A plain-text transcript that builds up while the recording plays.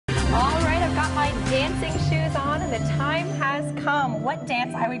dancing shoes on and the time has come. What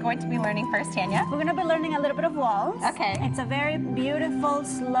dance are we going to be learning first, Tania? We're going to be learning a little bit of waltz. Okay. It's a very beautiful,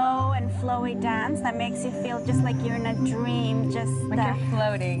 slow and flowy dance that makes you feel just like you're in a dream. Just like you're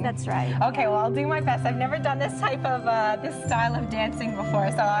floating. That's right. Okay, well, I'll do my best. I've never done this type of, this style of dancing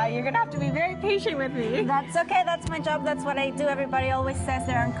before, so you're going to have to be very patient with me. That's okay. That's my job. That's what I do. Everybody always says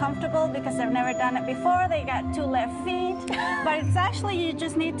they're uncomfortable because they've never done it before. They got two left feet. But it's actually, you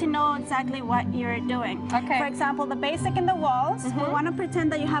just need to know exactly what you're doing. Okay. For example, the basic in the waltz, we want to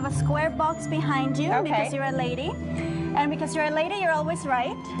pretend that you have a square box behind you because you're a lady. And because you're a lady, you're always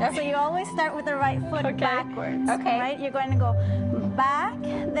right. Okay. So you always start with the right foot backwards. Okay. Right? You're going to go back,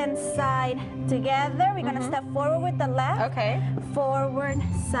 then side, together. We're going to step forward with the left. Okay. Forward,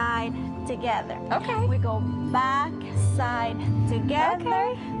 side, together. Okay. We go back, side, together.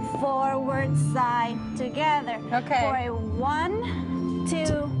 Okay. Forward, side, together. Okay. For a 1,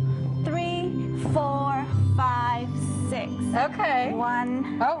 2, 3, 4, 5, 6. Okay.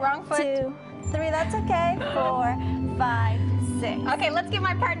 1. Oh, wrong foot. 2, 3. That's okay. 4, 5, 6. Okay, let's get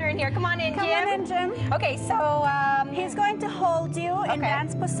my partner in here. Come on in, Jim. Come on in, Jim. Okay, so he's going to hold you in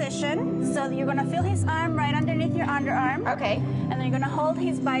dance position. So you're going to feel his arm right underneath your underarm. Okay. And then you're going to hold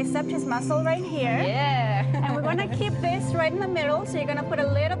his bicep, his muscle right here. Yeah. And we're going to keep this right in the middle. So you're going to put a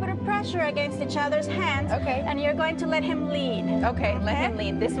little bit of pressure against each other's hands. Okay. And you're going to let him lead. Okay, let him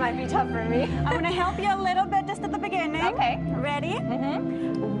lead. This might be tough for me. I'm going to help you a little bit just at the beginning. Okay. Ready?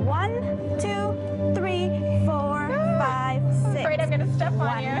 1, 2, 3, 4, 5, 6. I'm afraid I'm going to step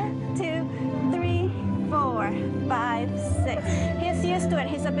on you. 1, 2, 3, 4, 5, 6. He's used to it.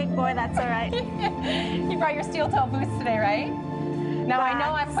 He's a big boy. That's all right. You brought your steel-toe boots today, right? Now I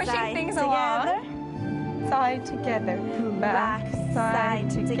know I'm pushing things along. Side together. Back, side,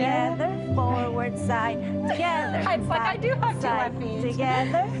 together. Forward, side, together. It's like I do have two left feet.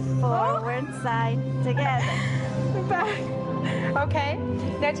 Together. Forward, side, together. Back. Okay.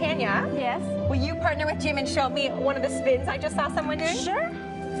 Now, Tania. Yes? Will you partner with Jim and show me one of the spins I just saw someone doing? Sure.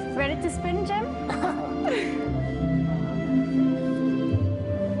 Ready to spin, Jim?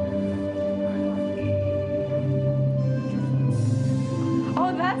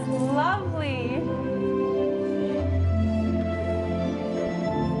 Oh, that's lovely.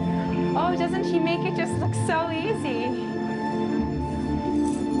 Oh, doesn't she make it just look so easy?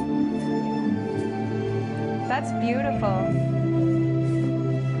 That's beautiful.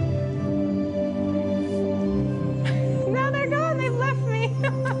 Now they're gone. They've left me.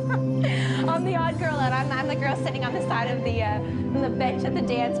 I'm the odd girl out. I'm the girl sitting on the side of the bench at the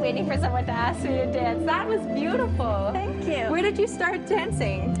dance waiting for someone to ask me to dance. That was beautiful. Thank you. Where did you start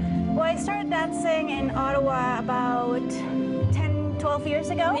dancing? Well, I started dancing in Ottawa about 10, 12 years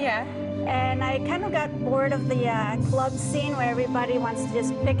ago. Yeah. And I kind of got bored of the club scene where everybody wants to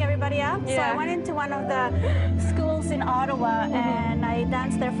just pick everybody up. Yeah. So I went into one of the schools in Ottawa and I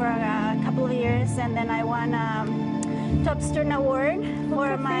danced there for a couple of years. And then I won top student award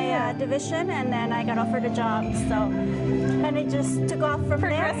for my division. And then I got offered a job. So, and it just took off from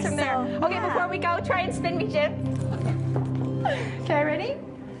there. From there. Okay, before we go, try and spin me, Jim. Okay, ready?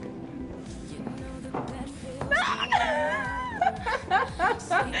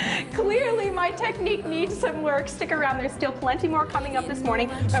 Clearly, my technique needs some work. Stick around. There's still plenty more coming up this morning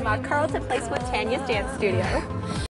from Carleton Place with Tania's Dance Studio.